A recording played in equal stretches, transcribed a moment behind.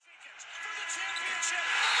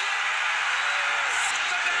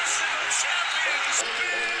champions,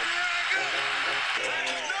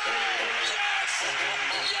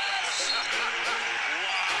 yes!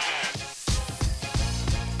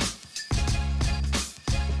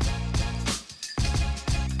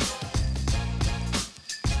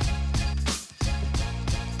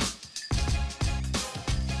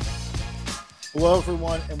 Hello,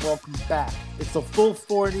 everyone, and welcome back. It's the Full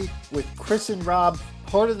 40 with Chris and Rob,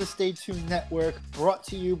 part of the Stay Tuned Network, brought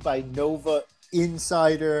to you by Nova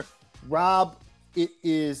Insider. Rob, it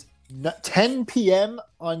is 10 p.m.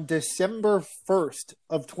 on December 1st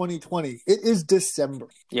of 2020. It is December.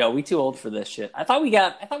 Yo, we too old for this shit. I thought we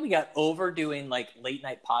got over doing like late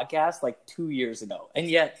night podcasts like 2 years ago, and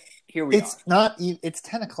yet here we are. It's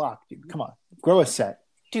 10 o'clock, dude. Come on, grow a set.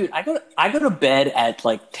 Dude, I go to bed at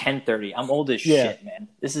like 10:30. I'm old as shit, man.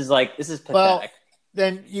 This is pathetic. Well,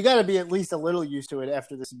 then you got to be at least a little used to it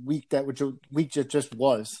after this week just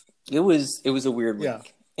was. It was a weird week. Yeah.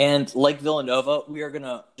 And like Villanova, we are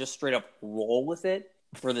gonna just straight up roll with it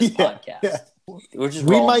for this podcast. Yeah.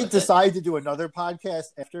 We might decide to do another podcast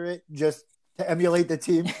after it just to emulate the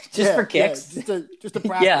team, for kicks, just to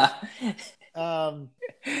practice. So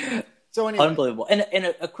anyway, unbelievable.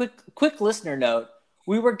 And a quick listener note.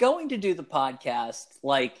 We were going to do the podcast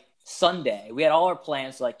like Sunday. We had all our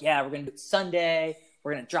plans. We're we're going to do it Sunday.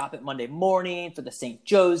 We're going to drop it Monday morning for the St.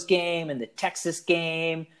 Joe's game and the Texas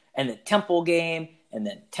game and the Temple game. And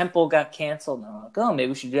then Temple got canceled. And I'm like, maybe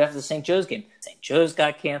we should do it after the St. Joe's game. St. Joe's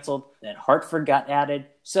got canceled. Then Hartford got added.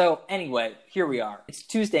 So anyway, here we are. It's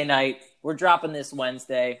Tuesday night. We're dropping this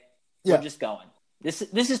Wednesday. Yeah. We're just going. This is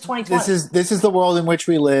 2020. This is the world in which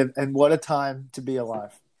we live, and what a time to be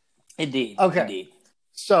alive. Indeed. Okay. Indeed.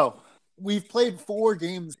 So we've played 4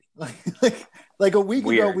 games. Like a week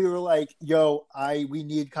ago, we were like, we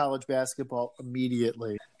need college basketball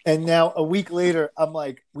immediately. And now a week later, I'm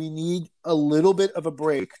like, we need a little bit of a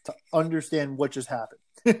break to understand what just happened.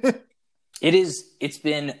 It's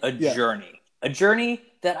been a journey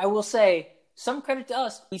that I will say, some credit to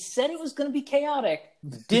us. We said it was going to be chaotic.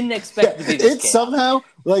 Didn't expect it to be this chaotic. Somehow,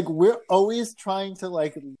 we're always trying to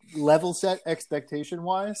level set expectation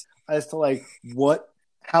wise as to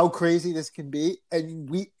how crazy this can be, and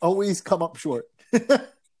we always come up short.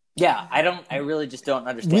 Yeah, I really just don't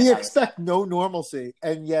understand. We expect no normalcy,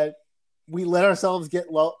 and yet we let ourselves get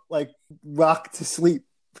rocked to sleep.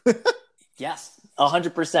 Yes,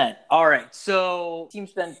 100%. All right, so team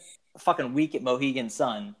spent a fucking week at Mohegan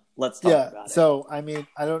Sun. Let's talk about it. So, I mean,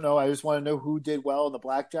 I don't know. I just want to know who did well in the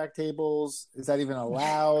blackjack tables. Is that even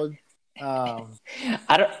allowed? I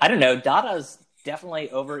don't know. Dada's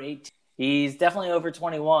definitely over 18. He's definitely over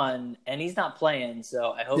 21, and he's not playing,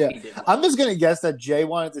 so I hope he did well. I'm just going to guess that Jay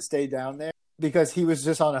wanted to stay down there because he was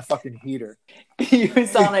just on a fucking heater. He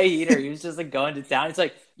was on a heater. He was just going to town. He's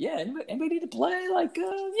like, anybody need to play? We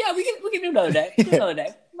can do another day. Another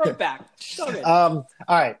day. Run it back. All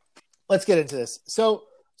right, let's get into this. So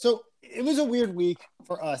it was a weird week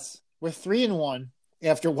for us. We're 3-1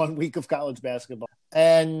 after 1 week of college basketball,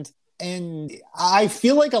 and I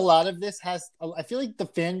feel like a lot of this I feel like the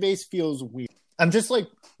fan base feels weird. I'm just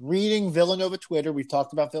reading Villanova Twitter. We've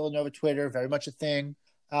talked about Villanova Twitter, very much a thing.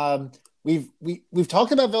 We've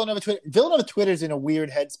talked about Villanova Twitter. Villanova Twitter's in a weird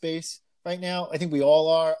headspace right now. I think we all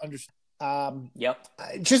are. Yep.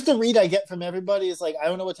 Just the read I get from everybody is I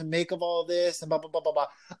don't know what to make of all this and blah, blah, blah, blah, blah.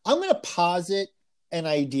 I'm going to posit an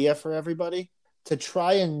idea for everybody to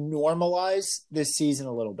try and normalize this season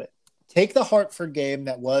a little bit. Take the Hartford game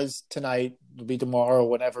that was tonight, it'll be tomorrow,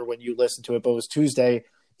 whenever, when you listen to it, but it was Tuesday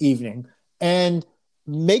evening, and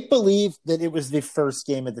make believe that it was the first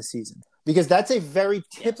game of the season, because that's a very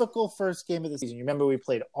typical first game of the season. You remember we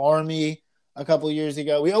played Army a couple of years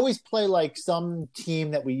ago. We always play some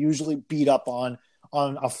team that we usually beat up on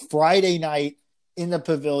a Friday night in the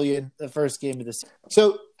pavilion, the first game of the season.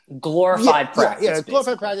 So glorified practice. Yeah,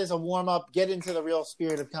 glorified practice, a warm-up, get into the real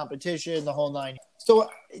spirit of competition, the whole 9. So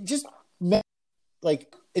just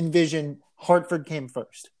envision Hartford came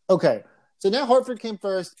first. Okay, so now Hartford came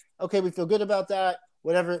first. Okay, we feel good about that,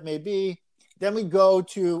 whatever it may be. Then we go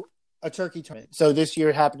to a turkey tournament. So this year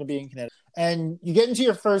it happened to be in Connecticut. And you get into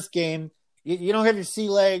your first game. You don't have your sea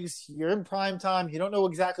legs. You're in prime time. You don't know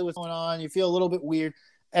exactly what's going on. You feel a little bit weird.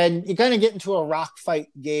 And you kind of get into a rock fight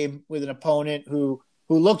game with an opponent who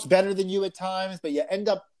looks better than you at times, but you end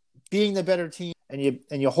up being the better team, and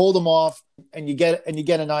you hold them off, and you get a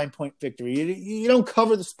 9-point victory. You don't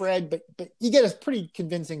cover the spread, but you get a pretty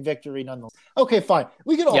convincing victory nonetheless. Okay, fine.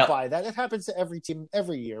 We can all buy that. That happens to every team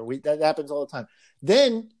every year. That happens all the time.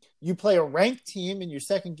 Then you play a ranked team in your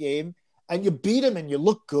second game, and you beat them, and you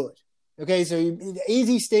look good. Okay, so the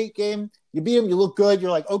AZ State game, you beat them, you look good.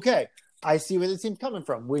 You're like, okay, I see where the team's coming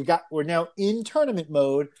from. We're now in tournament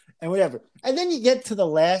mode and whatever. And then you get to the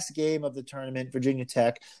last game of the tournament, Virginia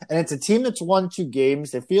Tech, and it's a team that's won 2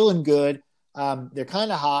 games. They're feeling good. They're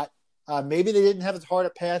kind of hot. Maybe they didn't have as hard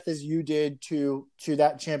a path as you did to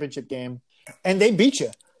that championship game, and they beat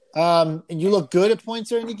you. And you look good at points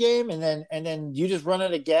during the game, and then you just run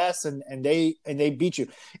out of gas, and they beat you.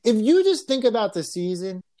 If you just think about the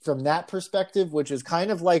season from that perspective, which is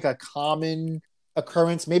kind of like a common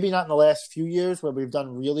occurrence, maybe not in the last few years where we've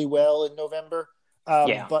done really well in November,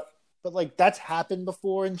 but like that's happened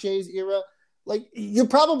before in Jay's era. Like you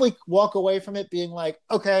probably walk away from it being like,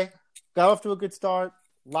 okay, got off to a good start,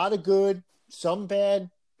 a lot of good, some bad,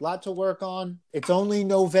 a lot to work on. It's only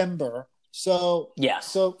November. So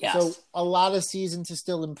so a lot of season to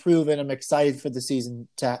still improve, and I'm excited for the season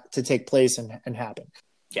to take place and happen.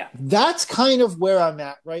 Yeah, that's kind of where I'm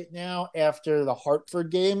at right now after the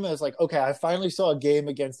Hartford game. I was like, okay, I finally saw a game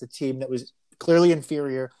against a team that was clearly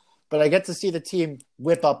inferior, but I get to see the team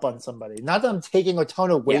whip up on somebody. Not that I'm taking a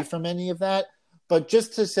ton away from any of that, but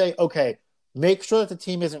just to say, okay, make sure that the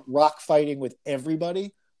team isn't rock fighting with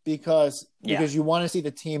everybody because you want to see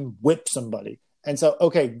the team whip somebody. And so,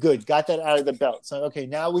 okay, good. Got that out of the belt. So, okay,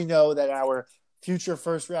 now we know that our future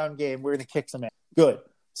first round game, we're going to kick some ass. Good.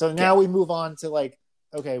 So now we move on to like,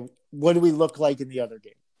 okay, what do we look like in the other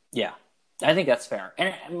game? Yeah, I think that's fair.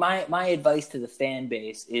 And my advice to the fan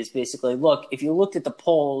base is basically, look, if you looked at the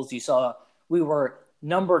polls, you saw we were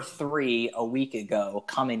number 3 a week ago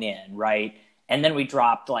coming in, right? And then we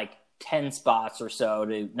dropped like 10 spots or so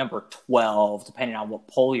to number 12, depending on what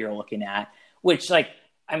poll you're looking at, which like,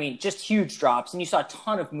 I mean, just huge drops. And you saw a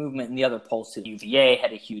ton of movement in the other polls too. UVA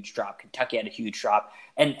had a huge drop. Kentucky had a huge drop.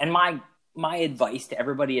 And my advice to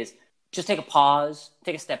everybody is just take a pause,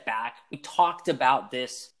 take a step back. We talked about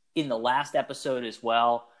this in the last episode as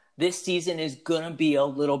well. This season is going to be a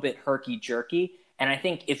little bit herky-jerky. And I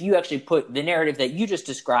think if you actually put the narrative that you just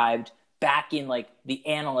described back in like the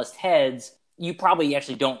analyst heads, you probably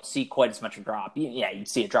actually don't see quite as much a drop. Yeah, you'd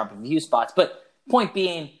see a drop of a few spots. But point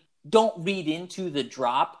being, don't read into the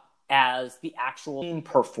drop as the actual team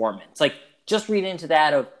performance. Like, just read into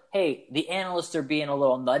that of, hey, the analysts are being a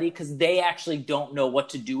little nutty because they actually don't know what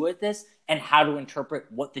to do with this and how to interpret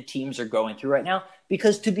what the teams are going through right now.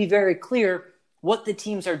 Because to be very clear, what the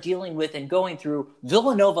teams are dealing with and going through,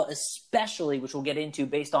 Villanova especially, which we'll get into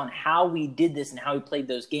based on how we did this and how we played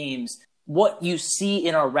those games, what you see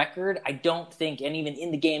in our record, I don't think, and even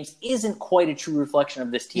in the games, isn't quite a true reflection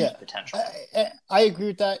of this team's potential. I agree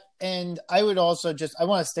with that. And I would also I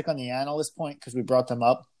want to stick on the analyst point because we brought them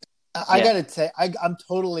up. I got to say, I'm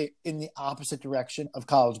totally in the opposite direction of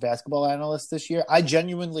college basketball analysts this year. I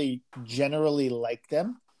generally like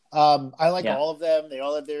them. I like all of them. They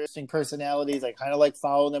all have their interesting personalities. I kind of like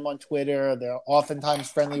following them on Twitter. They're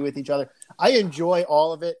oftentimes friendly with each other. I enjoy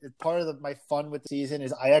all of it. Part of my fun with the season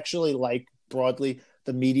is I actually like broadly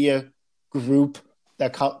the media group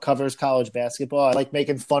that covers college basketball. I like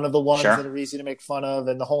making fun of the ones that are easy to make fun of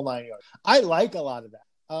and the whole 9 yards. I like a lot of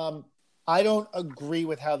that. I don't agree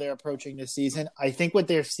with how they're approaching this season. I think what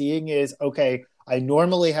they're seeing is, okay, I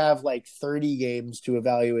normally have like 30 games to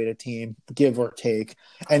evaluate a team, give or take,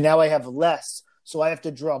 and now I have less. So I have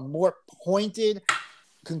to draw more pointed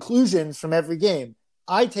conclusions from every game.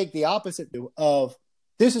 I take the opposite view of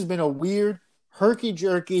this has been a weird,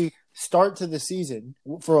 herky-jerky start to the season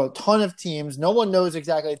for a ton of teams. No one knows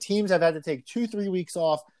exactly. Teams have had to take 2-3 weeks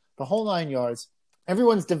off, the whole 9 yards.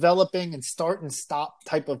 Everyone's developing and start and stop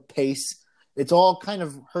type of pace. It's all kind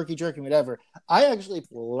of herky-jerky, whatever. I actually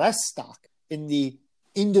put less stock in the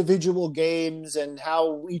individual games and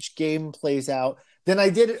how each game plays out than I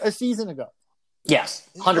did a season ago. Yes,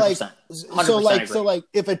 100%. 100% so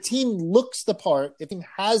if a team looks the part, if a team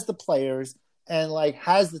has the players and like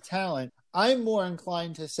has the talent, I'm more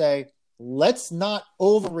inclined to say, let's not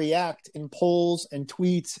overreact in polls and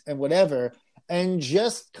tweets and whatever, and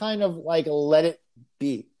just kind of like let it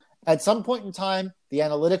be. At some point in time, the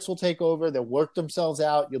analytics will take over. They'll work themselves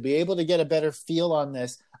out. You'll be able to get a better feel on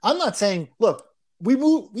this. I'm not saying, look, we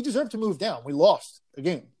deserve to move down. We lost a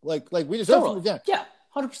game. Like we deserve to move down. Yeah,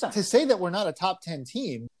 100%. To say that we're not a top 10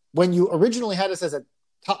 team when you originally had us as a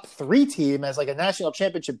top 3 team, as like a national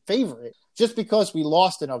championship favorite, just because we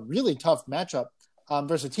lost in a really tough matchup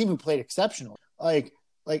versus a team who played exceptional.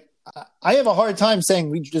 I have a hard time saying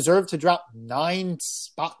we deserve to drop 9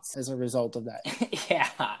 spots as a result of that. Yeah,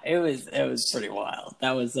 it was pretty wild.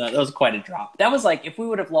 That was quite a drop. That was like if we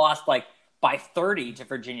would have lost like by 30 to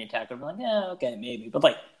Virginia Tech, I'd be like, yeah, okay, maybe. But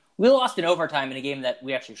like we lost in overtime in a game that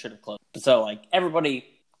we actually should have closed. So like everybody,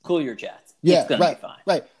 cool your jets. Yeah, it's gonna be fine.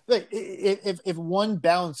 Right. Like, if one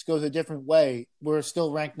bounce goes a different way, we're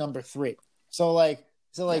still ranked number 3. So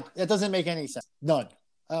that doesn't make any sense. None.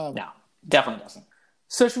 No, definitely doesn't.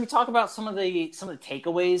 So should we talk about some of the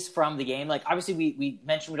takeaways from the game? Like, obviously we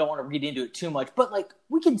mentioned we don't want to read into it too much, but like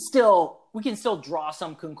we can still draw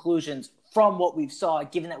some conclusions from what we've saw,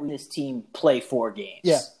 given that this team play 4 games.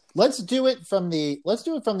 Yeah. Let's do it from the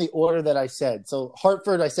order that I said. So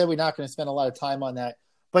Hartford, I said we're not going to spend a lot of time on that,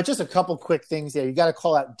 but just a couple quick things there. You got to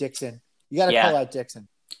call out Dixon. Call out Dixon.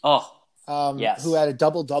 Oh, yes. Who had a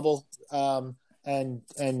double and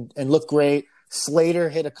looked great. Slater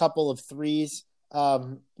hit a couple of threes.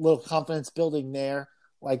 Little confidence building there.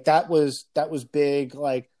 Like that was big.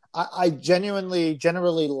 Like I generally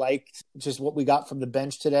liked just what we got from the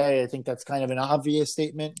bench today. I think that's kind of an obvious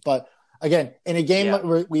statement, but again, in a game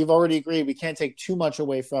that we've already agreed we can't take too much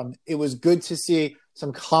away from, it was good to see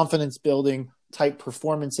some confidence building type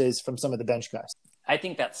performances from some of the bench guys. I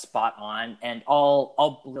think that's spot on, and I'll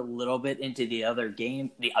a little bit into the other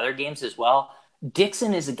games as well.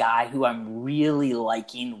 Dixon is a guy who I'm really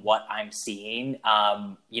liking what I'm seeing.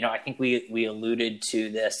 I think we alluded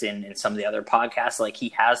to this in some of the other podcasts. Like, he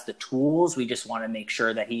has the tools. We just want to make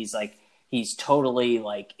sure that he's totally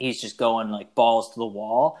like, he's just going like balls to the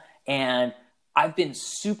wall. And I've been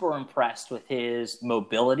super impressed with his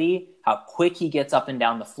mobility, how quick he gets up and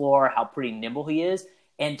down the floor, how pretty nimble he is,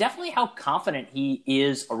 and definitely how confident he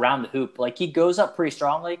is around the hoop. Like, he goes up pretty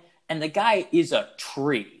strongly, and the guy is a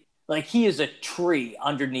tree. Like, he is a tree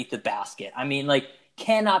underneath the basket. I mean, like,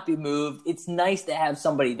 cannot be moved. It's nice to have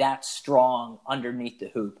somebody that strong underneath the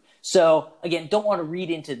hoop. So, again, don't want to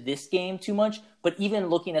read into this game too much, but even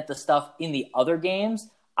looking at the stuff in the other games,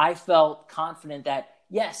 I felt confident that,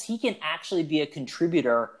 yes, he can actually be a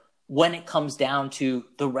contributor when it comes down to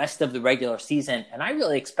the rest of the regular season. And I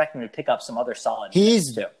really expect him to pick up some other solid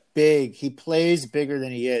He's too. Big. He plays bigger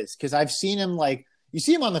than he is. Because I've seen him, like, you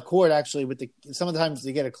see him on the court, actually, sometimes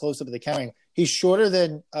you get a close-up of the carrying. He's shorter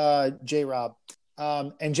than J-Rob.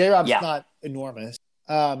 And J-Rob's not enormous.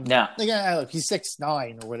 No. Look, he's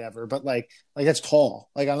 6'9" or whatever, but like that's tall.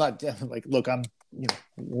 Like, I'm not like, look, I'm,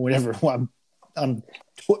 whatever. I'm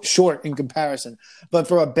short in comparison, but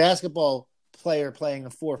for a basketball player playing a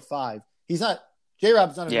 4-5, he's not.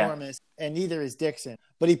 J-Rob's not enormous, and neither is Dixon,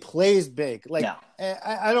 but he plays big. Like,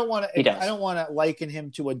 I don't want to liken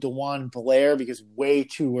him to a DeJuan Blair because way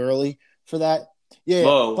too early for that.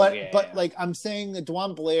 But like, I'm saying that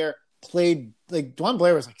DeJuan Blair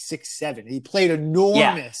was like 6'7". He played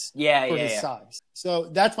enormous for his size. So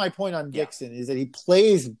that's my point on Dixon is that he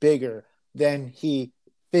plays bigger than he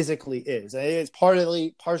physically is. It's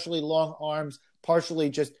partially long arms,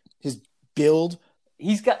 partially just his build.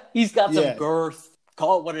 He's got some girth.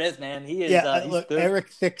 Call it what it is, man. He is. Look, Eric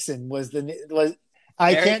Thixon was.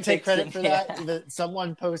 I can't take credit for that.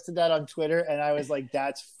 Someone posted that on Twitter, and I was like,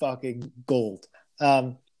 "That's fucking gold."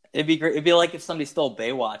 It'd be great. It'd be like if somebody stole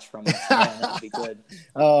Baywatch from us. Man, that'd be good.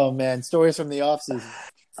 Oh man, stories from the offseason.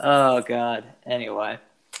 Oh god. Anyway,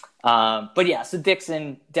 but yeah, so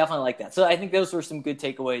Dixon definitely like that. So I think those were some good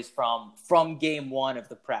takeaways from game 1 of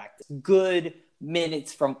the practice. Good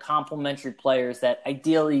minutes from complementary players that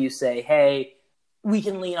ideally you say, hey, we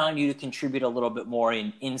can lean on you to contribute a little bit more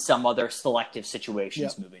in some other selective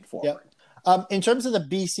situations moving forward. In terms of the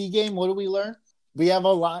BC game, what do we learn? We have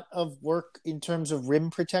a lot of work in terms of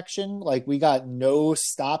rim protection. Like, we got no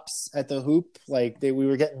stops at the hoop. Like, we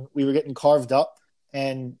were getting carved up,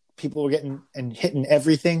 and people were getting and hitting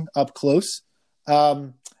everything up close.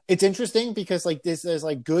 It's interesting because like there's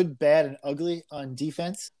like good, bad, and ugly on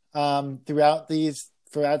defense throughout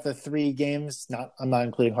the 3 games. I'm not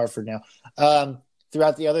including Hartford now.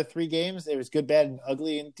 Throughout the other 3 games, there was good, bad, and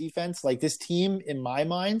ugly in defense. Like, this team, in my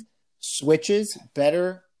mind, switches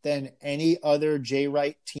better than any other Jay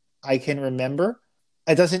Wright team I can remember.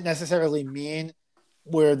 It doesn't necessarily mean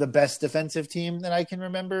we're the best defensive team that I can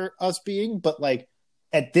remember us being, but like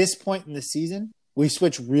at this point in the season, we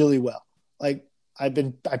switch really well. Like, I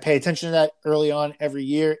pay attention to that early on every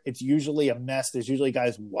year. It's usually a mess. There's usually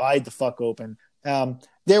guys wide the fuck open.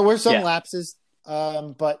 There were some lapses.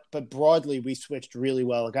 But broadly, we switched really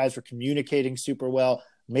well. The guys were communicating super well.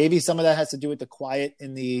 Maybe some of that has to do with the quiet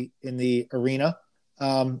in the arena.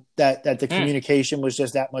 That the communication was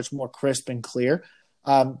just that much more crisp and clear.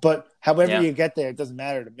 But however you get there, it doesn't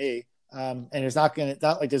matter to me. And it's not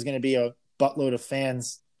like there's gonna be a buttload of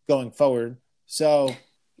fans going forward. So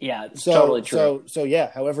it's totally true. So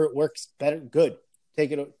however it works better, good.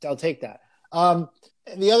 Take it. I'll take that.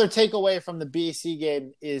 The other takeaway from the BC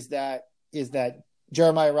game is that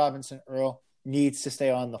Jeremiah Robinson Earl needs to stay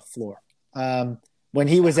on the floor. When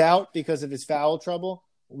he was out because of his foul trouble,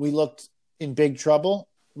 we looked in big trouble.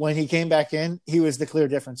 when he came back in, he was the clear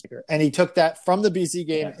difference maker. And he took that from the BC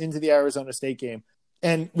game into the Arizona State game.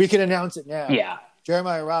 And we can announce it now. Yeah.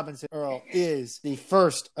 Jeremiah Robinson Earl is the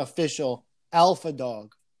first official alpha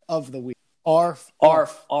dog of the week. Arf,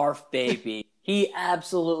 baby. He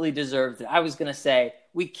absolutely deserved it. I was going to say,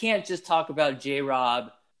 we can't just talk about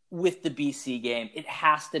J-Rob with the BC game. It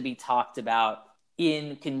has to be talked about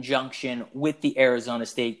in conjunction with the Arizona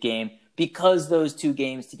State game because those two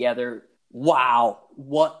games together, wow,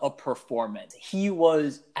 what a performance. He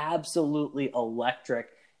was absolutely electric.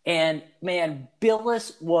 And, man,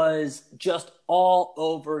 Billis was just all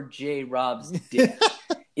over J-Rob's dick.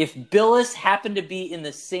 If Billis happened to be in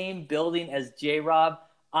the same building as J-Rob,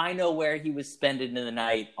 I know where he was spending the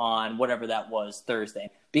night on whatever that was, Thursday,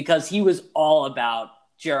 because he was all about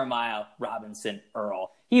Jeremiah Robinson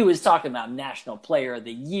Earl. He was talking about National Player of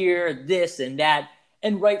the Year, this and that,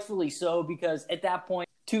 and rightfully so, because at that point,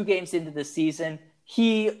 2 games into the season,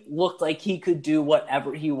 he looked like he could do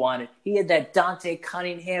whatever he wanted. He had that Dante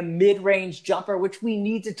Cunningham mid-range jumper, which we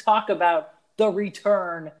need to talk about, the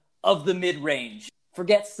return of the mid-range.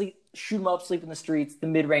 Forget sleep, shoot him up, sleep in the streets. The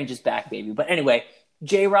mid-range is back, baby. But anyway,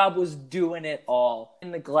 J-Rob was doing it all.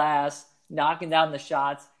 In the glass, knocking down the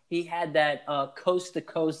shots. He had that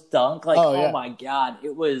coast-to-coast dunk. My God,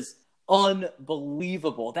 it was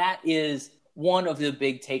unbelievable. That is one of the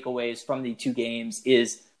big takeaways from the 2 games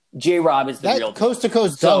is J-Rob is the real deal.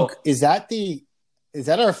 Coast-to-coast dunk, is that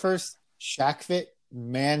our first Shaq Fit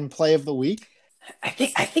man play of the week? I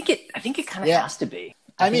think it kind of has to be.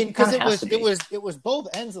 I mean, because it was both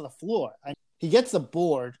ends of the floor. He gets the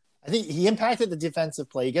board. I think he impacted the defensive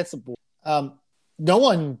play. He gets the board.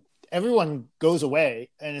 Everyone goes away,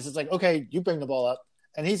 and it's just like, okay, you bring the ball up,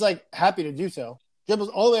 and he's like happy to do so. Dribbles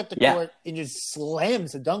all the way up the court and just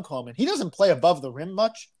slams the dunk home, and he doesn't play above the rim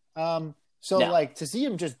much. To see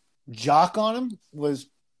him just jock on him was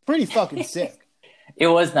pretty fucking sick. It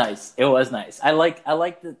was nice. I like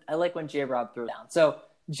when J-Rob threw down. So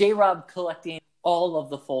J-Rob collecting all of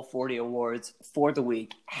the full 40 awards for the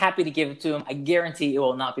week. Happy to give it to him. I guarantee it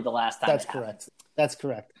will not be the last time. That's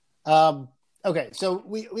correct. Okay, so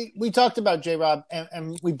we talked about J-Rob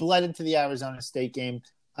and we bled into the Arizona State game.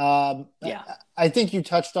 I think you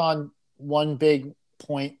touched on one big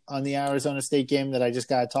point on the Arizona State game that I just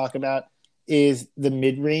got to talk about is the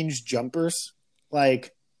mid-range jumpers.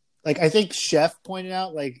 Like I think Chef pointed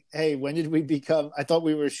out, like, hey, when did we become? I thought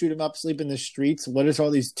we were shoot 'em up, sleep in the streets. What is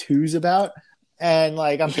all these twos about? And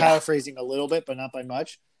I'm paraphrasing a little bit, but not by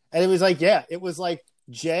much. And it was like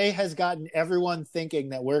Jay has gotten everyone thinking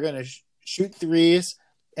that we're gonna shoot threes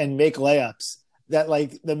and make layups. That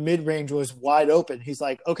the mid range was wide open. He's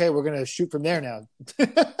like, okay, we're gonna shoot from there now.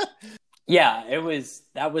 Yeah,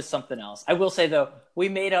 that was something else. I will say though, we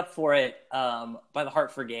made up for it by the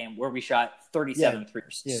Hartford game where we shot 37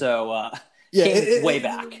 threes. Yeah. So way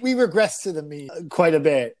back. We regressed to the mean quite a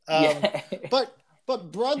bit.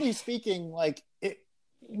 But broadly speaking,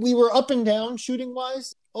 we were up and down shooting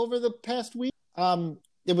wise over the past week. But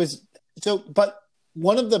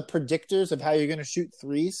one of the predictors of how you're going to shoot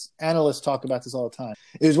threes, analysts talk about this all the time.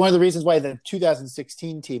 It was one of the reasons why the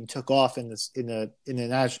 2016 team took off in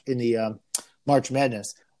the March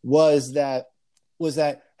Madness was that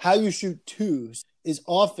how you shoot twos is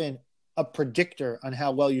often a predictor on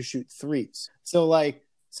how well you shoot threes. Hold on.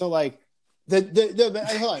 Wait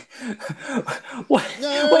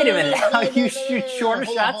a minute. How you shoot shorter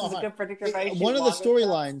shots is a good predictor. One of the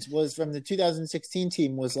storylines was from the 2016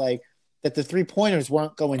 team was that the 3-pointers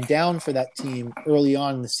weren't going down for that team early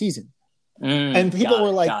on in the season. And people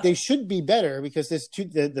were like, they should be better because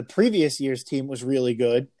the previous year's team was really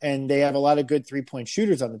good and they have a lot of good 3-point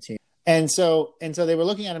shooters on the team. And so they were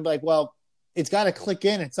looking at him like, well, it's got to click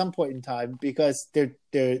in at some point in time because their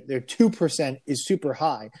 2% is super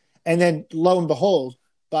high. And then lo and behold,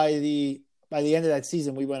 by the end of that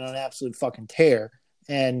season, we went on an absolute fucking tear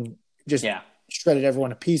and just shredded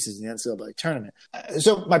everyone to pieces in the NCAA tournament.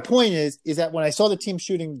 So my point is that when I saw the team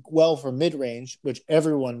shooting well from mid-range, which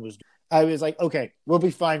everyone was doing, I was like, okay, we'll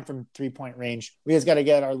be fine from 3-point range. We just got to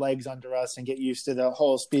get our legs under us and get used to the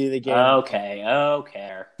whole speed of the game. Okay.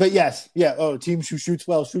 But yes, team who shoots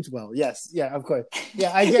well. Yes, yeah, of course.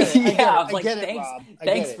 Yeah, I get it. I get it, Rob.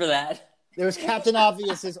 Thanks for that. There was Captain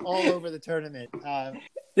Obviouses all over the tournament.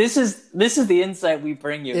 This is the insight we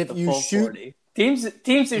bring you. If you shoot 40. Teams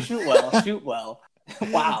who shoot well shoot well.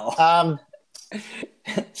 Wow.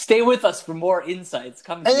 Stay with us for more insights.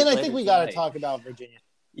 And then I think we got to talk about Virginia.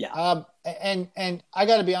 Yeah. And I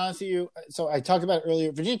got to be honest with you. So I talked about it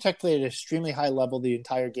earlier. Virginia Tech played at an extremely high level the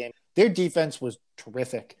entire game. Their defense was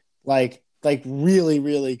terrific. Like really,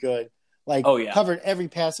 really good. covered every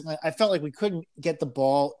passing line. I felt like we couldn't get the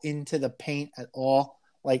ball into the paint at all.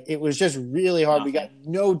 Like, it was just really hard. We got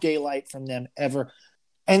no daylight from them ever.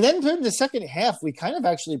 And then during the second half, we kind of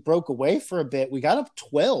actually broke away for a bit. We got up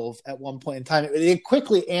 12 at one point in time. It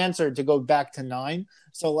quickly answered to go back to 9.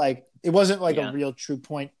 So, like, it wasn't like a real true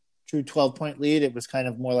 12-point lead. It was kind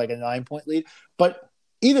of more like a 9-point lead. But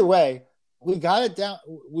either way, we got it down.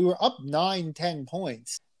 We were up 9-10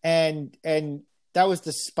 points. And that was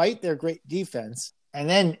despite their great defense. And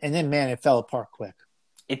then, man, it fell apart quick.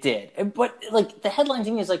 It did. But, like, the headline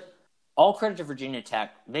thing is, like, all credit to Virginia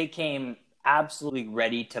Tech. They came absolutely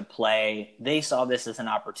ready to play. They saw this as an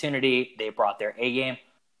opportunity. They brought their A game.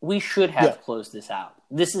 We should have closed this out.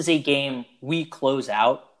 This is a game we close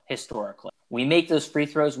out historically. We make those free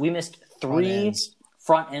throws. We missed 3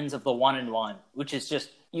 front ends of the 1-and-1, which is just,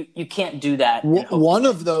 you can't do that. One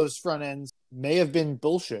of those front ends may have been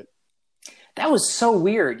bullshit. That was so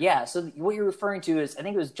weird. Yeah. So what you're referring to is, I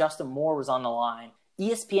think it was Justin Moore was on the line.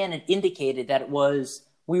 ESPN had indicated that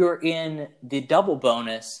we were in the double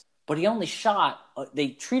bonus, but he only shot. They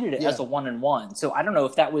treated it as a 1-and-1. So I don't know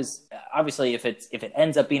if that was obviously if it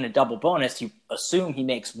ends up being a double bonus, you assume he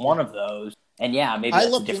makes one of those. And maybe that's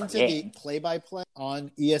a different game. I looked into the play-by-play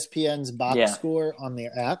on ESPN's box score on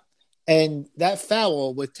their app, and that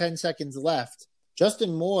foul with 10 seconds left,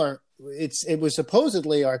 Justin Moore. It was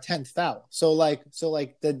supposedly our 10th foul. So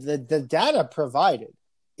the data provided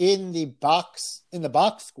in the box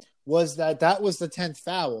was that was the 10th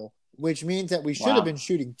foul, which means that we should have been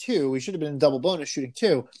shooting 2. We should have been in double bonus shooting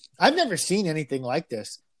 2. I've never seen anything like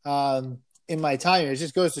this in my time. It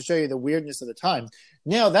just goes to show you the weirdness of the time.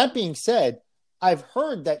 Now, that being said, I've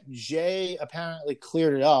heard that Jay apparently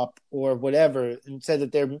cleared it up or whatever and said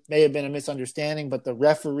that there may have been a misunderstanding, but the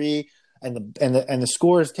referee and the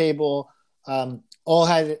scores table all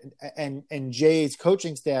had it, and Jay's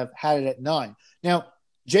coaching staff had it at 9. Now,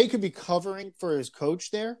 Jay could be covering for his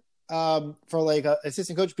coach there, for like an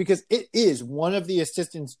assistant coach, because it is one of the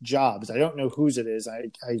assistant's jobs. I don't know whose it is.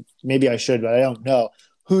 I maybe I should, but I don't know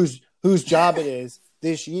whose job it is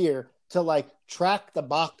this year to like track the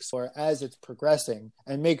box score as it's progressing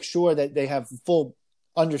and make sure that they have full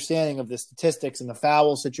understanding of the statistics and the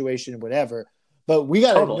foul situation and whatever. But we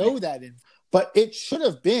got to know that but it should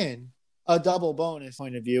have been a double bonus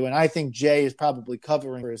point of view. And I think Jay is probably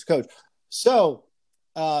covering for his coach. So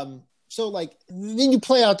like then you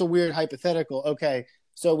play out the weird hypothetical. Okay.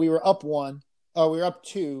 So we were up 1 or we were up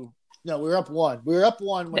 2. No, we were up 1. We were up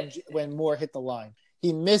 1 when Moore hit the line.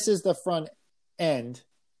 He misses the front end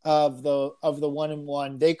of the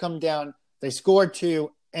 1-and-1. They come down, they score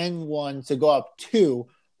 2 and 1 to go up 2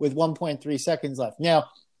 with 1.3 seconds left. Now,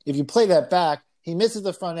 if you play that back, he misses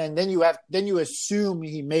the front end, then you assume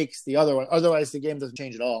he makes the other one. Otherwise, the game doesn't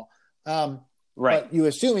change at all. Right. But you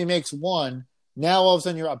assume he makes 1. Now, all of a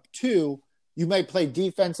sudden, you're up 2. You might play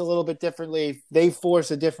defense a little bit differently. They force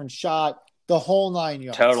a different shot. The whole 9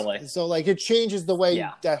 yards. Totally. So, like, it changes the way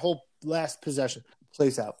that whole last possession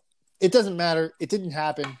plays out. It doesn't matter. It didn't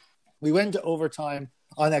happen. We went into overtime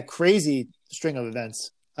on that crazy string of events.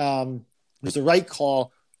 It was the right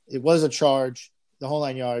call. It was a charge. The whole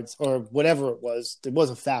 9 yards or whatever it was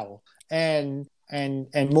a foul. And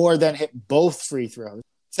Moore then hit both free throws.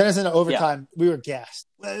 Sent us into overtime. We were gassed.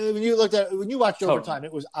 When you watched overtime,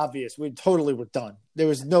 it was obvious. We totally were done. There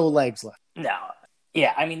was no legs left. No.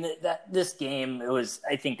 Yeah. I mean, this game,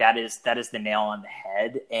 I think that is the nail on the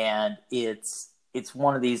head. And it's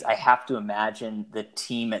one of these, I have to imagine the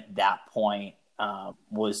team at that point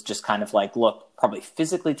was just kind of like, look, probably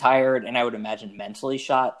physically tired, and I would imagine mentally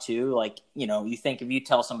shot too. Like, you think if you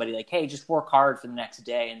tell somebody like, hey, just work hard for the next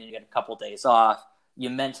day, and then you get a couple days off, you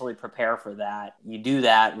mentally prepare for that. You do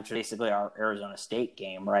that, which is basically our Arizona State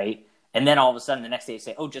game, right? And then all of a sudden the next day you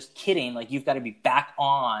say, oh, just kidding. Like, you've got to be back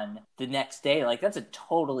on the next day. Like, that's a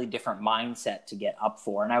totally different mindset to get up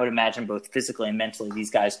for. And I would imagine both physically and mentally, these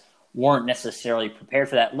guys weren't necessarily prepared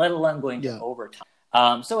for that, let alone going to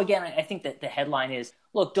overtime. So again, I think that the headline is,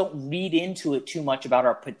 look, don't read into it too much about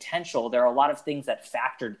our potential. There are a lot of things that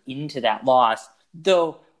factored into that loss,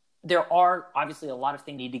 though there are obviously a lot of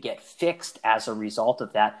things that need to get fixed as a result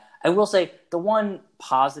of that. I will say the one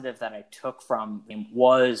positive that I took from him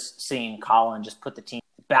was seeing Colin just put the team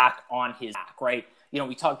back on his back, right?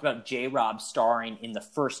 We talked about J-Rob starring in the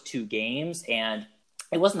first 2 games, and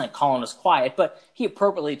it wasn't that Colin was quiet, but he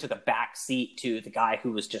appropriately took a back seat to the guy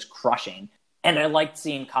who was just crushing. And I liked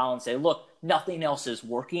seeing Colin say, look, nothing else is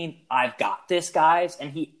working. I've got this, guys.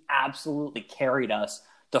 And he absolutely carried us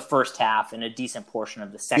the first half and a decent portion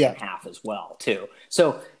of the second half as well, too.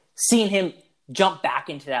 So seeing him jump back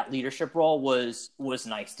into that leadership role was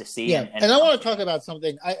nice to see. Yeah, and I want to talk about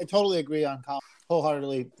something. I totally agree on Colin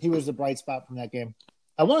wholeheartedly. He was the bright spot from that game.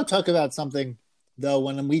 I want to talk about something, though,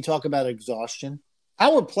 when we talk about exhaustion.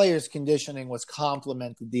 Our players' conditioning was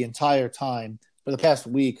complimented the entire time for the past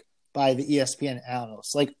week by the ESPN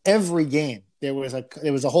analysts. Like every game, there was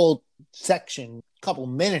a whole section, couple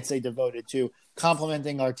minutes they devoted to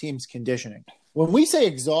complimenting our team's conditioning. When we say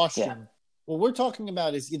exhaustion, what we're talking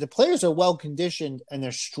about is the players are well conditioned and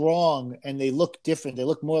they're strong and they look different. They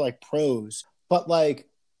look more like pros. But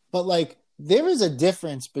there is a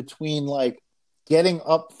difference between like getting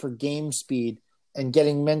up for game speed and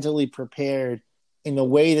getting mentally prepared in the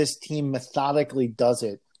way this team methodically does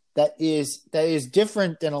it. That is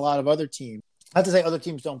different than a lot of other teams. Not to say other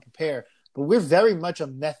teams don't prepare, but we're very much a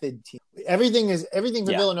method team. Everything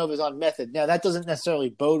for Villanova is on method. Now that doesn't necessarily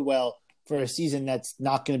bode well for a season that's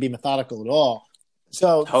not going to be methodical at all.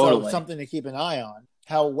 So something to keep an eye on.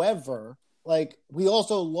 However, like we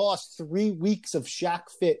also lost 3 weeks of Shaq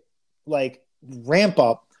Fit like ramp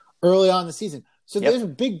up early on in the season. So there's a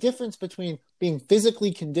big difference between being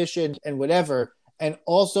physically conditioned and whatever, and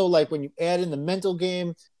also like when you add in the mental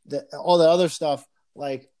game, all the other stuff,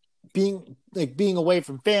 like being away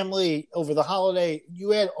from family over the holiday,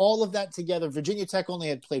 you add all of that together. Virginia Tech only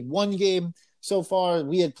had played 1 game so far.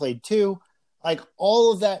 We had played 2. Like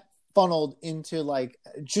all of that funneled into like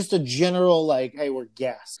just a general like, hey, we're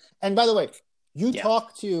gassed. And by the way, you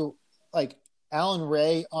talk to like Alan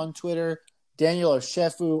Ray on Twitter, Daniel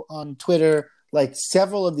Oshefu on Twitter, like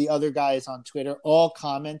several of the other guys on Twitter all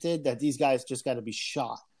commented that these guys just got to be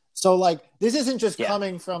shot. So like this isn't just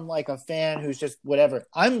coming from like a fan who's just whatever.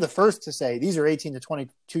 I'm the first to say these are 18 to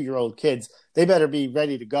 22-year-old kids. They better be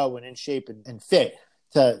ready to go and in shape and fit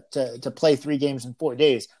to play 3 games in 4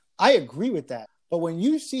 days. I agree with that. But when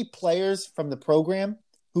you see players from the program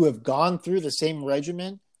who have gone through the same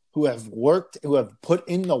regimen, who have worked, who have put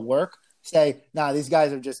in the work, say, nah, these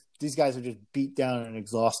guys are just beat down and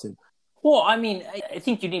exhausted. Well, I mean, I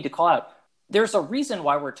think you need to call out. There's a reason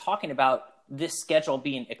why we're talking about this schedule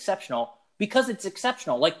being exceptional, because it's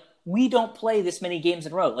exceptional. Like we don't play this many games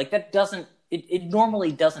in a row. Like that doesn't. It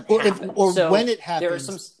normally doesn't happen. So when it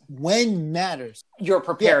happens, when matters, you're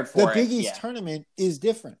prepared for it. The Big East tournament is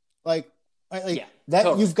different. Like that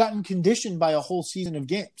totally. You've gotten conditioned by a whole season of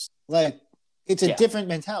games. Like it's a different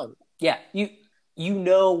mentality. Yeah, you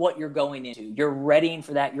know what you're going into. You're readying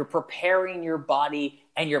for that. You're preparing your body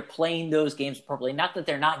and you're playing those games properly. Not that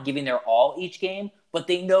they're not giving their all each game, but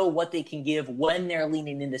they know what they can give when they're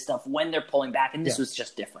leaning into stuff, when they're pulling back. And this was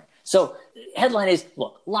just different. So headline is,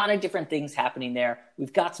 look, a lot of different things happening there.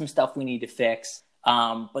 We've got some stuff we need to fix.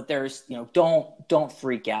 But there's, don't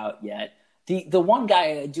freak out yet. The one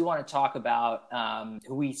guy I do want to talk about,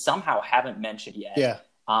 who we somehow haven't mentioned yet.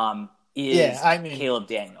 Is Caleb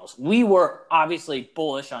Daniels. We were obviously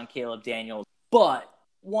bullish on Caleb Daniels, but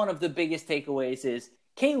one of the biggest takeaways is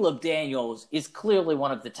Caleb Daniels is clearly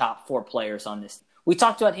one of the top 4 players on this. We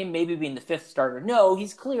talked about him maybe being the 5th starter. No,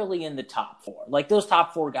 he's clearly in the top 4. Like those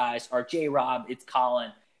top 4 guys are J-Rob, it's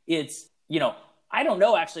Colin, it's, I don't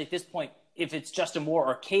know actually at this point if it's Justin Moore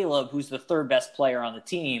or Caleb who's the 3rd best player on the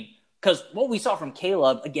team. Because what we saw from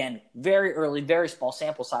Caleb, again, very early, very small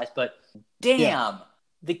sample size, but damn.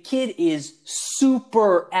 The kid is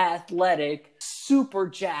super athletic, super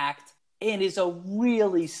jacked, and is a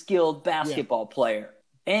really skilled basketball player.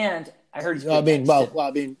 And I heard he's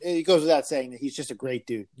it goes without saying that he's just a great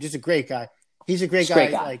dude, just a great guy. He's a great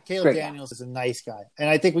guy. Like Caleb Daniels is a nice guy. And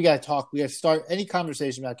I think we got to talk. We got to start any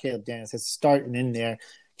conversation about Caleb Daniels. Has to start and end there.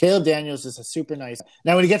 Caleb Daniels is a super nice.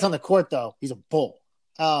 Now, when he gets on the court, though, he's a bull.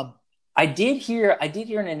 I did hear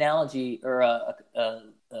an analogy or a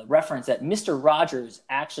reference that Mr. Rogers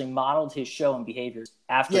actually modeled his show and behaviors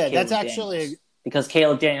after Caleb that's Daniels, actually because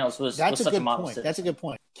Caleb Daniels was such a model. That's a good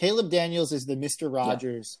point. Caleb Daniels is the Mr.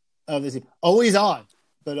 Rogers of this. Always on,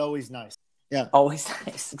 but always nice. Yeah. Always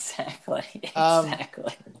nice. Exactly.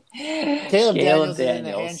 Caleb Daniels is in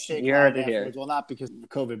the handshake line afterwards. Well, not because of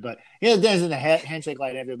COVID, but Caleb Daniels in the handshake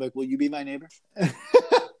line afterwards. Like, will you be my neighbor?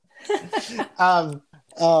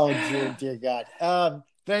 Oh, dear God.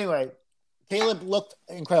 But anyway, Caleb looked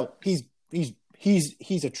incredible. He's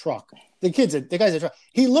a truck. The guy's a truck.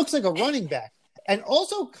 He looks like a running back, and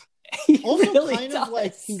also really kind does. of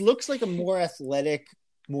like he looks like a more athletic,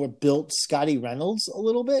 more built Scotty Reynolds a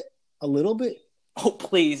little bit. Oh,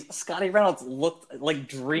 please. Scotty Reynolds looked like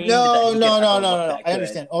dreamed. No. I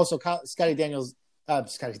understand. Also, Scotty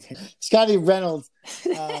Reynolds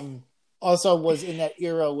also was in that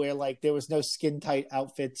era where like there was no skin tight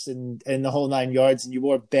outfits and the whole 9 yards, and you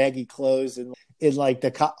wore baggy clothes and in like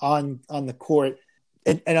on the court.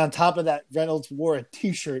 And on top of that, Reynolds wore a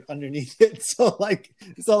T-shirt underneath it. So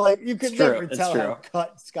you could never tell how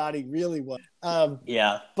cut Scotty really was.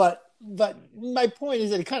 But my point is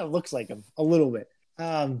that he kind of looks like him a little bit.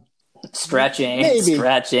 Stretching,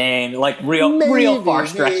 like real far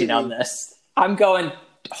stretching on this. I'm going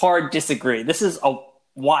hard disagree. This is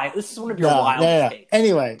one of your wild takes.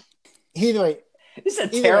 Anyway, either way, this is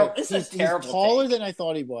a terrible. He's taller than I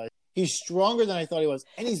thought he was. He's stronger than I thought he was,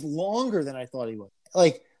 and he's longer than I thought he was.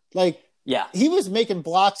 He was making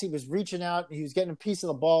blocks. He was reaching out. He was getting a piece of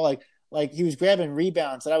the ball. Like he was grabbing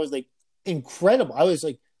rebounds, and I was like, incredible. I was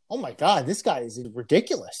like, oh my god, this guy is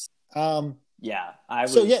ridiculous. I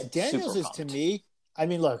was. So Daniels is to me. I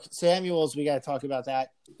mean, look, Samuels. We got to talk about that.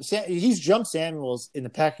 He's jumped Samuels in the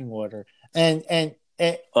pecking order, and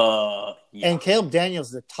Caleb Daniels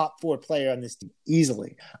is the top 4 player on this team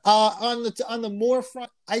easily. On the Moore front,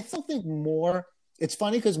 I still think Moore. It's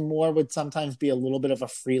funny because Moore would sometimes be a little bit of a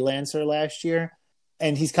freelancer last year,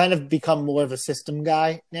 and he's kind of become more of a system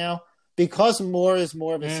guy now. Because Moore is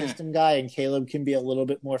more of a system guy, and Caleb can be a little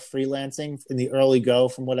bit more freelancing in the early go,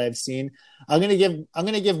 from what I've seen. I'm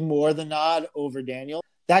gonna give Moore the nod over Daniel.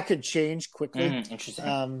 That could change quickly.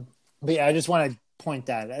 Interesting. But yeah, I just want to point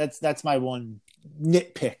that. That's my one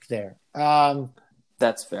nitpick there.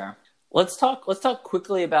 That's fair. Let's talk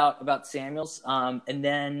quickly about Samuels, and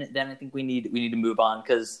then I think we need to move on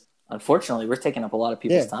because unfortunately we're taking up a lot of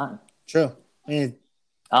people's time. True. I mean,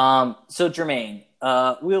 so Jermaine,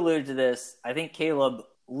 we alluded to this. I think Caleb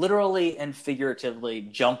literally and figuratively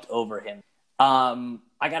jumped over him.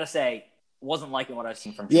 I gotta say, wasn't liking what I've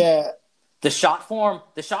seen from Jermaine. Yeah. The shot form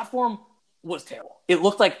was terrible. It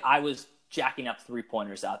looked like I was jacking up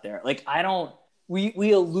 3-pointers out there. Like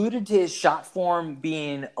We alluded to his shot form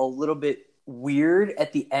being a little bit weird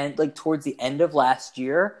at the end, like towards the end of last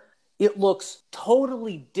year. It looks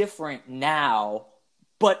totally different now,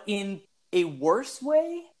 but in a worse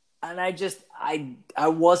way. And I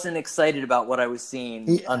wasn't excited about what I was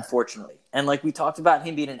seeing, unfortunately. And like we talked about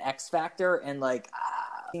him being an X factor, and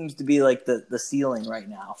seems to be like the ceiling right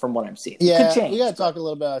now from what I'm seeing. Yeah, could change, we got to talk a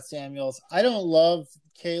little bit about Samuels. I don't love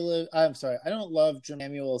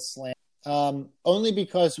Samuel's slam. Only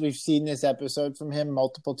because we've seen this episode from him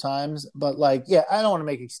multiple times, but I don't want to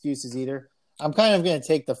make excuses either. I'm kind of going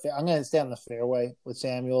to I'm going to stay on the fairway with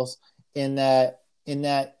Samuels in that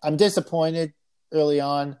I'm disappointed early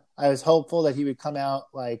on. I was hopeful that he would come out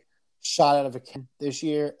shot out of a can this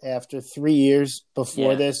year after 3 years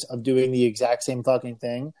before this of doing the exact same fucking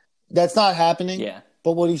thing. That's not happening. Yeah.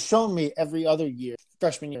 But what he's shown me every other year,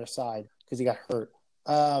 freshman year aside, because he got hurt,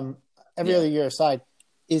 every other year aside,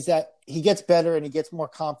 is that he gets better and he gets more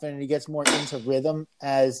confident and he gets more into rhythm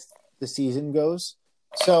as the season goes.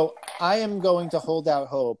 So I am going to hold out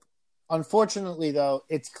hope. Unfortunately, though,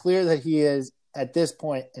 it's clear that he is, at this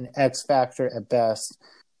point, an X factor at best.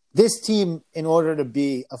 This team, in order to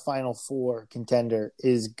be a Final Four contender,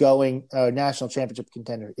 national championship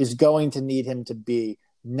contender, is going to need him to be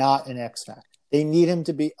not an X factor. They need him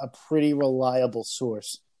to be a pretty reliable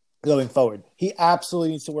source going forward. He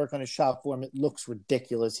absolutely needs to work on his shot form. It looks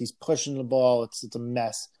ridiculous. He's pushing the ball. It's a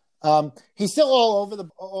mess. He's still all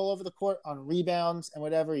over the court on rebounds and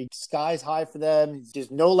whatever. He skies high for them.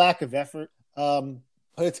 There's no lack of effort. But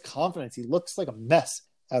it's confidence. He looks like a mess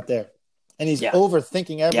out there. And he's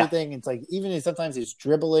overthinking everything. Yeah. It's even sometimes he's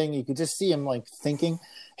dribbling. You could just see him thinking.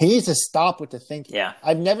 He needs to stop with the thinking. Yeah.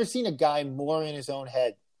 I've never seen a guy more in his own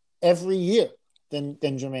head every year than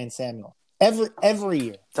Jermaine Samuel. Every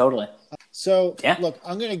year. Totally. So, look,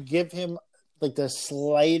 I'm going to give him the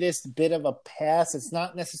slightest bit of a pass. It's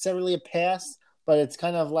not necessarily a pass, but it's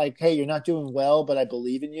kind of hey, you're not doing well, but I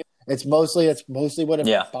believe in you. It's mostly what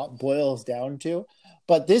it boils down to.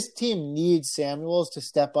 But this team needs Samuels to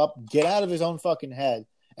step up, get out of his own fucking head,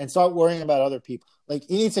 and start worrying about other people.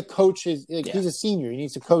 He needs to coach his he's a senior. He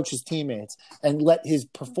needs to coach his teammates and let his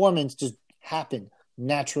performance just happen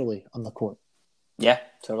naturally on the court. Yeah,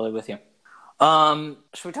 totally with you.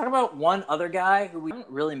 Should we talk about one other guy who we haven't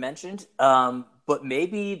really mentioned, but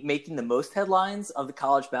maybe making the most headlines of the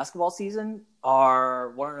college basketball season?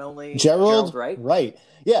 Our one and only Gerald Wright. Right.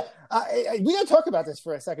 Yeah. We got to talk about this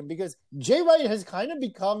for a second because Jay Wright has kind of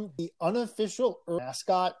become the unofficial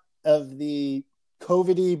mascot of the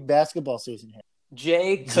COVID basketball season here.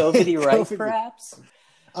 Jay COVID Wright, perhaps?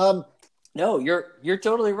 No, you're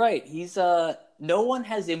totally right. He's no one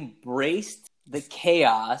has embraced the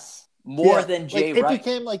chaos more than Jay Wright. It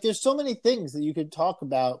became there's so many things that you could talk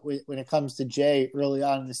about when it comes to Jay early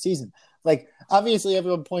on in the season. Obviously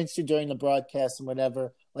everyone points to during the broadcast and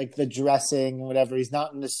whatever, the dressing and whatever. He's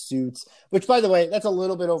not in the suits, which by the way, that's a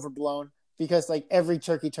little bit overblown. because like every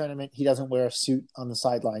turkey tournament, he doesn't wear a suit on the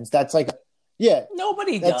sidelines. That's like, yeah,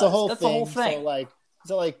 Nobody that's does. a whole That's thing. the whole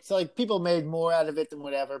thing. So people made more out of it than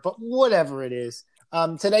whatever. But whatever it is.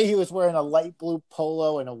 Today he was wearing a light blue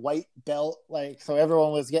polo and a white belt, like so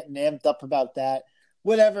everyone was getting amped up about that.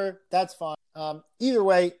 Whatever, that's fine. Either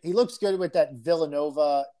way, he looks good with that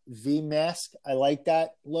Villanova V mask. I like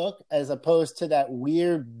that look as opposed to that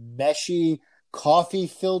weird meshy coffee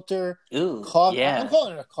filter. Ooh, Yeah. I'm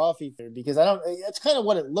calling it a coffee filter because it's kind of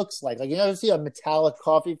what it looks like. Like, you ever see a metallic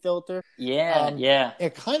coffee filter? Yeah.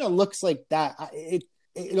 It kind of looks like that.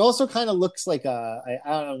 It also kind of looks like I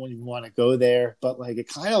don't even want to go there, but like it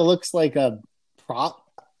kind of looks like a prop.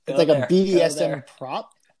 It's like a BDSM prop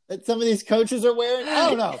that some of these coaches are wearing. I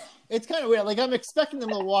don't know. It's kind of weird. Like I'm expecting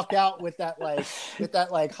them to walk out with that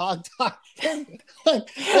hot dog thing. Like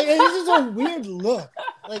it's just a weird look.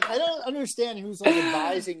 Like I don't understand who's like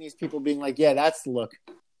advising these people being like, yeah, that's the look.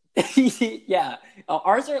 Yeah.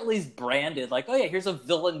 Ours are at least branded like, oh yeah, here's a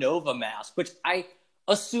Villanova mask, which I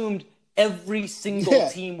assumed every single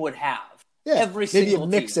team would have. Yeah. Every single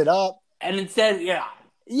maybe you mix team. it up. And instead,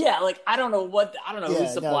 like I don't know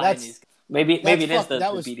who's supplying these. Maybe it is the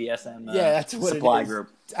BDSM that's what supply it is.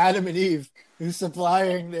 group. It's Adam and Eve who's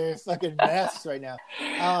supplying their fucking masks right now.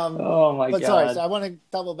 Oh my god! Sorry, so I want to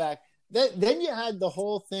double back. Then you had the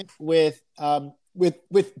whole thing with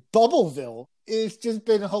Bubbleville. It's just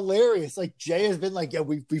been hilarious. Like Jay has been like, yeah,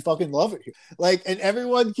 we fucking love it here. Like, and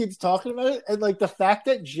everyone keeps talking about it. And like the fact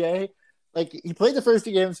that Jay, like he played the first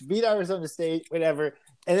 2 games, beat Arizona State, whatever.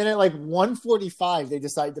 And then at like 1:45, they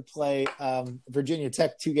decide to play Virginia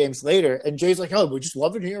Tech 2 games later. And Jay's like, oh, we just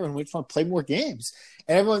love it here and we just want to play more games.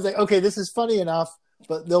 And everyone's like, okay, this is funny enough,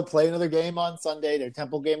 but they'll play another game on Sunday. Their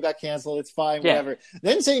Temple game got canceled. It's fine, whatever.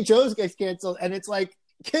 Then St. Joe's gets canceled. And it's like,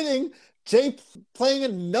 kidding, Jay playing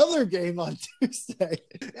another game on Tuesday.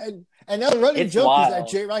 And now the running joke is that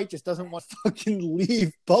Jay Wright just doesn't want to fucking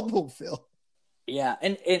leave Bubbleville. Yeah,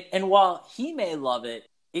 and while he may love it,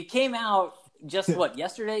 it came out just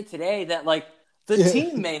yesterday, today, that like the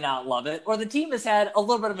team may not love it, or the team has had a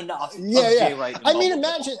little bit of enough. Jay Wright. I mean,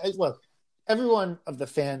 imagine. Look, everyone of the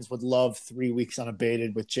fans would love 3 weeks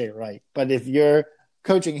unabated with Jay Wright, but if you're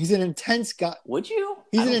coaching, he's an intense guy. Would you?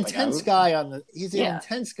 He's an intense guy on the. He's an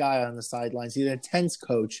intense guy on the sidelines. He's an intense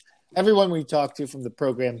coach. Everyone we talk to from the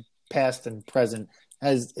program, past and present,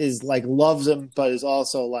 is like loves him, but is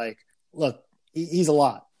also like, look, he's a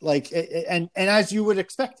lot. Like, and as you would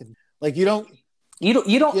expect him. Like you don't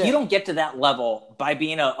get to that level by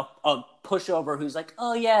being a pushover who's like,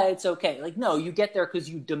 oh yeah, it's okay. Like no, you get there because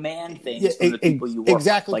you demand things from the people you work with.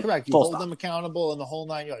 Exactly correct. You hold them accountable and the whole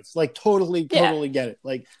 9 yards. Like totally get it.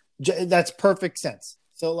 Like that's perfect sense.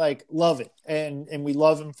 So like love it, and we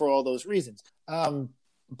love him for all those reasons.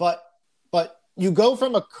 But you go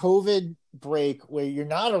from a COVID break where you're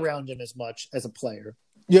not around him as much as a player.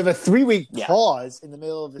 You have a 3-week pause in the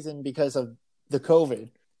middle of the season because of the COVID.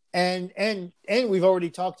 And we've already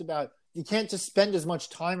talked about you can't just spend as much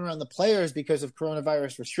time around the players because of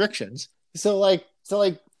coronavirus restrictions. So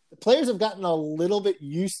the players have gotten a little bit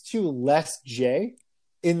used to less Jay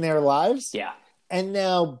in their lives. Yeah. And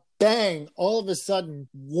now bang, all of a sudden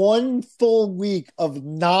 1 full week of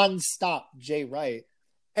nonstop Jay Wright.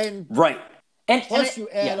 And plus you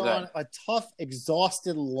add on a tough,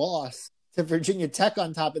 exhausted loss to Virginia Tech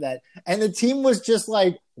on top of that. And the team was just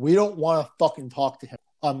like, we don't want to fucking talk to him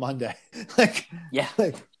on Monday. And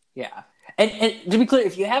to be clear,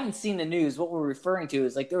 if you haven't seen the news, what we're referring to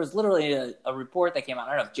is like there was literally a report that came out.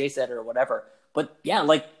 I don't know if Jay said it or whatever, but yeah,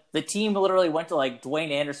 like the team literally went to like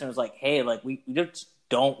Dwayne Anderson was like, hey, like we just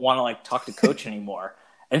don't want to like talk to coach anymore.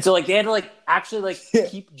 And so like they had to like actually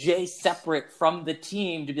like keep Jay separate from the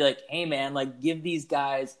team to be like, hey man, like give these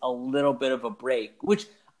guys a little bit of a break, which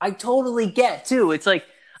I totally get too. It's like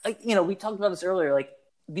we talked about this earlier, like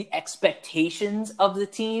the expectations of the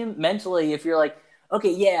team mentally. If you're like,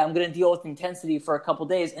 okay, yeah, I'm going to deal with intensity for a couple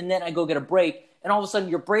days, and then I go get a break, and all of a sudden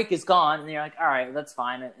your break is gone, and you're like, all right, that's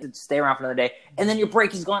fine. Stay around for another day. And then your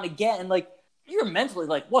break is gone again, and like you're mentally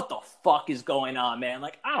like, what the fuck is going on, man?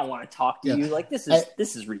 Like, I don't want to talk to you. Like, this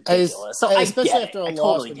is ridiculous. So especially I after a loss,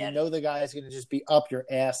 totally when get you know the guy is going to just be up your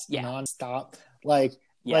ass nonstop. They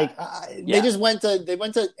went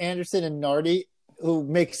to Anderson and Nardi, who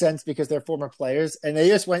makes sense because they're former players, and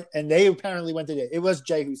they apparently went to it was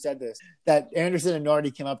Jay who said this, that Anderson and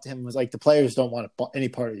Nardi came up to him and was like, the players don't want any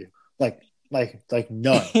part of you, like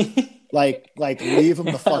none, like leave them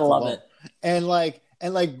the fuck alone. And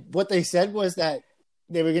what they said was that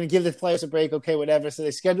they were going to give the players a break, okay, whatever. So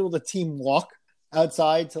they scheduled a team walk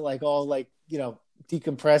outside to like all like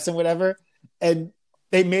decompress and whatever. And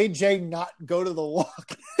they made Jay not go to the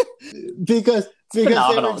walk because they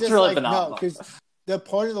phenomenal. were just It's really like, phenomenal. no, because the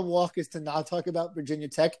point of the walk is to not talk about Virginia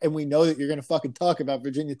Tech, and we know that you're going to fucking talk about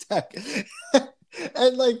Virginia Tech.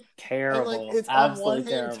 and like, Terrible. and like, it's Absolutely on one hand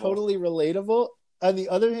terrible. totally relatable. On the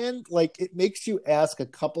other hand, like, it makes you ask a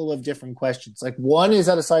couple of different questions. Like, one, is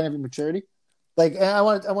that a sign of immaturity? Like, and I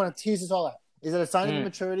want to tease this all out. Is it a sign of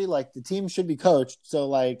immaturity? Like, the team should be coached. So,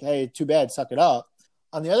 like, hey, too bad, suck it up.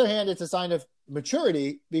 On the other hand, it's a sign of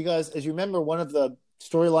maturity because, as you remember, one of the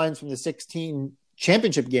storylines from the 16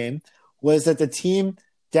 championship game was that the team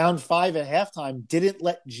down 5 at halftime didn't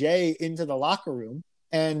let Jay into the locker room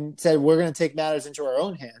and said, we're going to take matters into our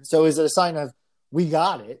own hands. So is it a sign of we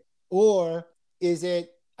got it? Or is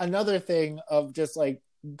it another thing of just like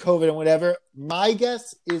COVID and whatever? My guess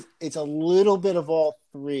is it's a little bit of all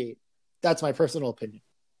three. That's my personal opinion.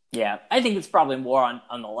 Yeah, I think it's probably more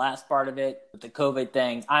on the last part of it with the COVID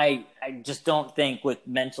thing. I just don't think with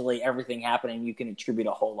mentally everything happening, you can attribute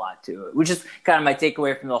a whole lot to it, which is kind of my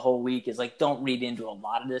takeaway from the whole week is like, don't read into a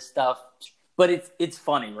lot of this stuff. But it's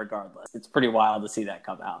funny regardless. It's pretty wild to see that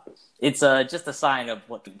come out. It's just a sign of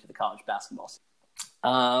what doing to the college basketball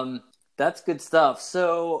scene. That's good stuff.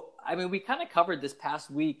 So, I mean, we kind of covered this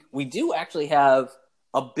past week. We do actually have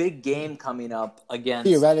a big game coming up against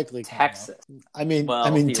theoretically Texas. I mean,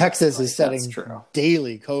 Texas is setting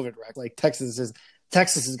daily COVID records. Like Texas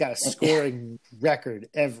has got a scoring record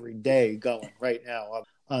every day going right now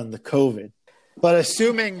on the COVID. But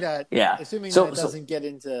assuming that doesn't get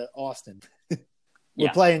into Austin, we're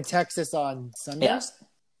playing Texas on Sunday. Yes,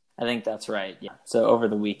 I think that's right. Yeah. So over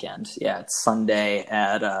the weekend, it's Sunday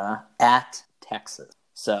at Texas.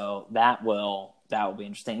 So that will be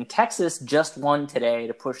interesting. And Texas just won today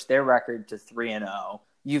to push their record to 3-0.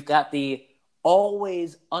 You've got the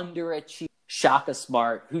always underachieving Shaka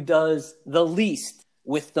Smart, who does the least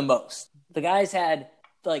with the most. The guy's had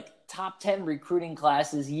like top 10 recruiting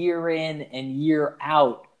classes year in and year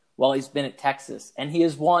out while he's been at Texas, and he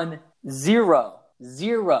has won zero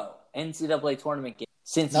NCAA tournament games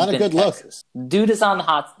since he's been at Texas. Dude is on the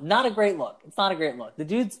hot. Not a great look. It's not a great look. The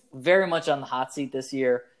dude's very much on the hot seat this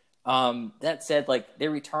year. That said, like, they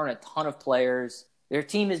return a ton of players. Their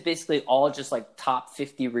team is basically all just like top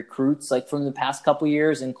 50 recruits, like from the past couple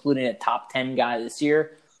years, including a top 10 guy this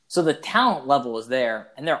year. So the talent level is there,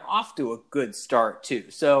 and they're off to a good start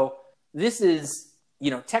too. So this is,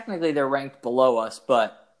 technically they're ranked below us,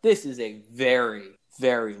 but this is a very,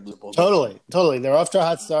 very losable game. Totally. They're off to a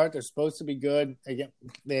hot start. They're supposed to be good. Again,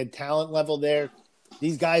 they had talent level there.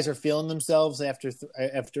 These guys are feeling themselves after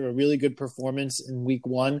a really good performance in week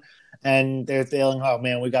one, and they're feeling, oh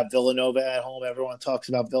man, we got Villanova at home. Everyone talks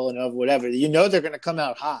about Villanova, whatever. They're going to come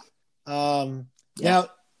out hot. Now,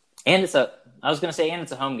 and it's a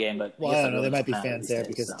home game, but I don't know. There might be fans there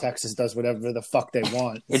because Texas does whatever the fuck they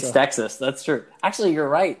want. It's Texas. That's true. Actually, you're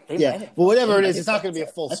right. Well, whatever it is, it's not going to be a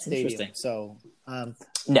full stadium. So,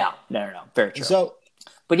 no, very true. So,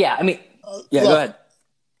 but yeah, I mean, go ahead.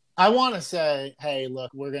 I want to say, hey,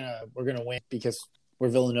 look, we're gonna win because we're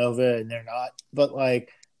Villanova and they're not. But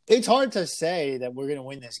like, it's hard to say that we're gonna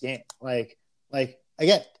win this game. Like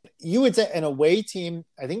again, you would say an away team.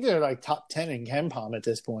 I think they're like top 10 in KenPom at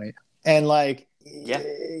this point, and like,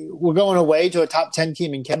 we're going away to a top 10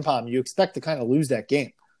 team in KenPom. You expect to kind of lose that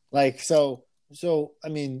game. Like, so I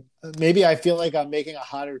mean, maybe I feel like I'm making a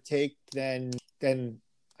hotter take than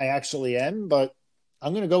I actually am, but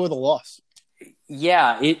I'm gonna go with a loss.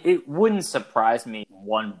 Yeah, it wouldn't surprise me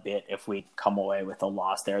one bit if we come away with a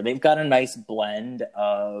loss there. They've got a nice blend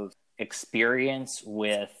of experience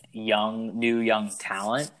with new young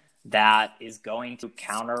talent that is going to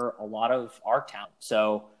counter a lot of our talent.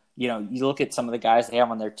 So, you look at some of the guys they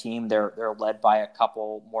have on their team, they're led by a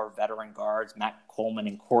couple more veteran guards, Matt Coleman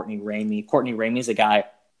and Courtney Ramey. Courtney Ramey's a guy,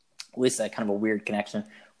 at least kind of a weird connection.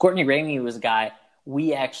 Courtney Ramey was a guy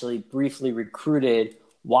we actually briefly recruited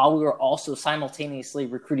while we were also simultaneously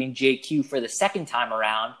recruiting JQ for the second time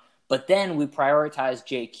around. But then we prioritized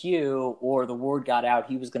JQ, or the word got out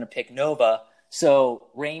he was going to pick Nova. So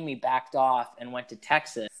Ramey backed off and went to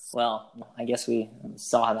Texas. Well, I guess we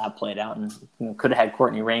saw how that played out and could have had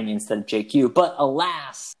Courtney Ramey instead of JQ. But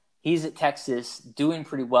alas, he's at Texas doing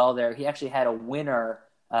pretty well there. He actually had a winner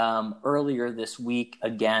earlier this week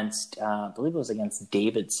against, I believe it was against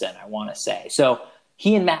Davidson, I want to say. So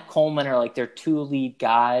he and Matt Coleman are like their two lead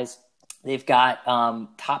guys. They've got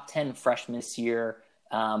top 10 freshmen this year.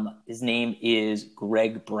 His name is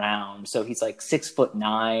Greg Brown. So he's like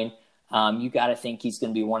 6'9". You got to think he's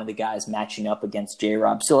going to be one of the guys matching up against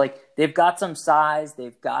J-Rob. So like they've got some size.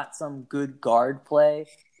 They've got some good guard play.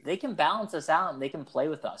 They can balance us out and they can play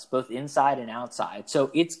with us both inside and outside. So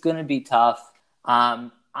it's going to be tough.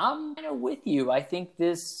 I'm kind of with you. I think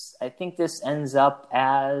this ends up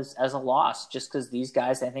as a loss, just because these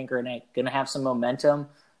guys I think are gonna have some momentum.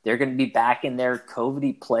 They're gonna be back in their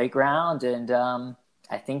COVID playground, and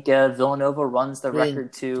I think Villanova runs the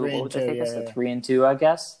record to what would I think that's 3-2, I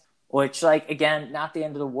guess. Which, like, again, not the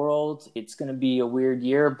end of the world. It's going to be a weird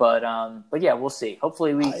year, but yeah, we'll see.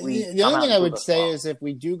 Hopefully, we. The only thing I would say is if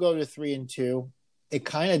we do go to 3-2, it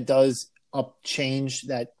kind of does change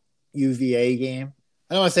that UVA game.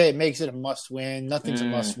 I don't want to say it makes it a must win. Nothing's a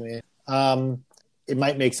must win. It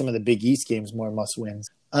might make some of the Big East games more must wins.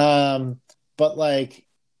 But like,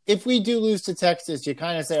 if we do lose to Texas, you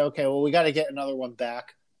kind of say, okay, well, we got to get another one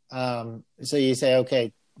back. So you say,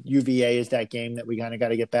 okay, UVA is that game that we kind of got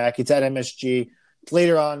to get back. It's at MSG. It's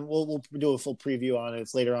later on. We'll do a full preview on it.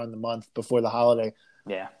 It's later on in the month before the holiday.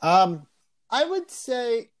 Yeah. I would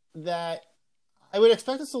say that I would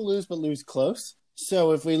expect us to lose, but lose close.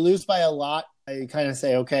 So if we lose by a lot, I kind of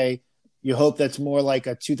say, okay, you hope that's more like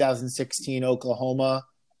a 2016 Oklahoma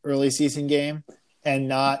early season game and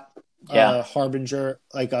not a harbinger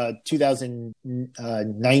like a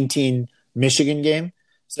 2019 Michigan game.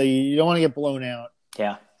 So you don't want to get blown out.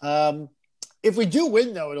 Yeah. If we do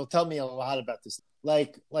win, though, it'll tell me a lot about this.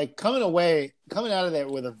 Like coming out of there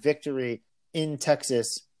with a victory in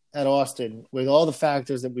Texas at Austin with all the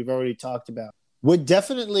factors that we've already talked about would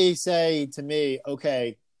definitely say to me,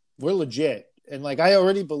 okay, we're legit. And like, I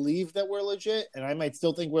already believe that we're legit, and I might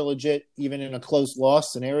still think we're legit even in a close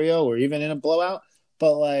loss scenario or even in a blowout.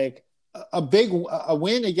 But like a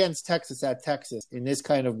win against Texas at Texas in this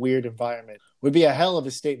kind of weird environment would be a hell of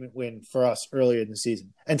a statement win for us earlier in the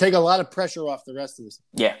season and take a lot of pressure off the rest of this.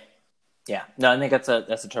 Yeah. Yeah. No, I think that's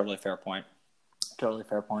a totally fair point. Totally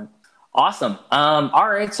fair point. Awesome. All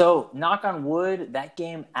right. So knock on wood, that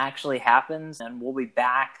game actually happens, and we'll be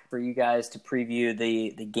back for you guys to preview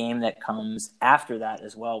the game that comes after that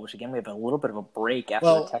as well, which again, we have a little bit of a break after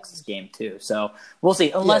the Texas game too. So we'll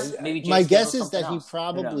see, unless maybe Jason my guess is that he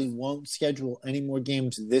probably won't schedule any more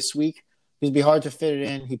games this week. It'd be hard to fit it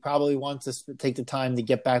in. He probably wants to take the time to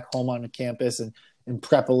get back home on the campus and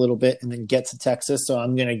prep a little bit and then get to Texas. So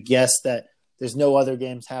I'm going to guess that there's no other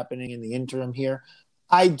games happening in the interim here.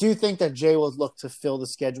 I do think that Jay will look to fill the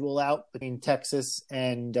schedule out between Texas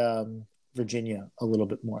and Virginia a little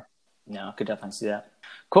bit more. No, I could definitely see that.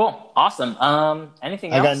 Cool. Awesome.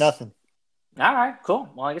 Anything else? I got nothing. All right, cool.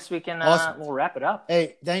 Well, I guess we can awesome. We'll wrap it up.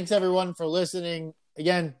 Hey, thanks everyone for listening.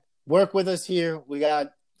 Again, work with us here.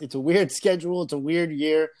 It's a weird schedule. It's a weird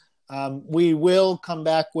year. We will come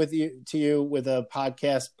back to you with a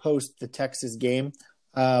podcast post the Texas game.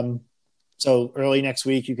 So early next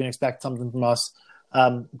week, you can expect something from us.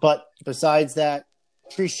 But besides that,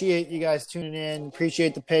 appreciate you guys tuning in.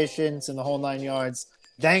 Appreciate the patience and the whole 9 yards.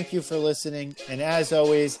 Thank you for listening. And as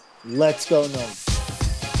always, let's go Noles.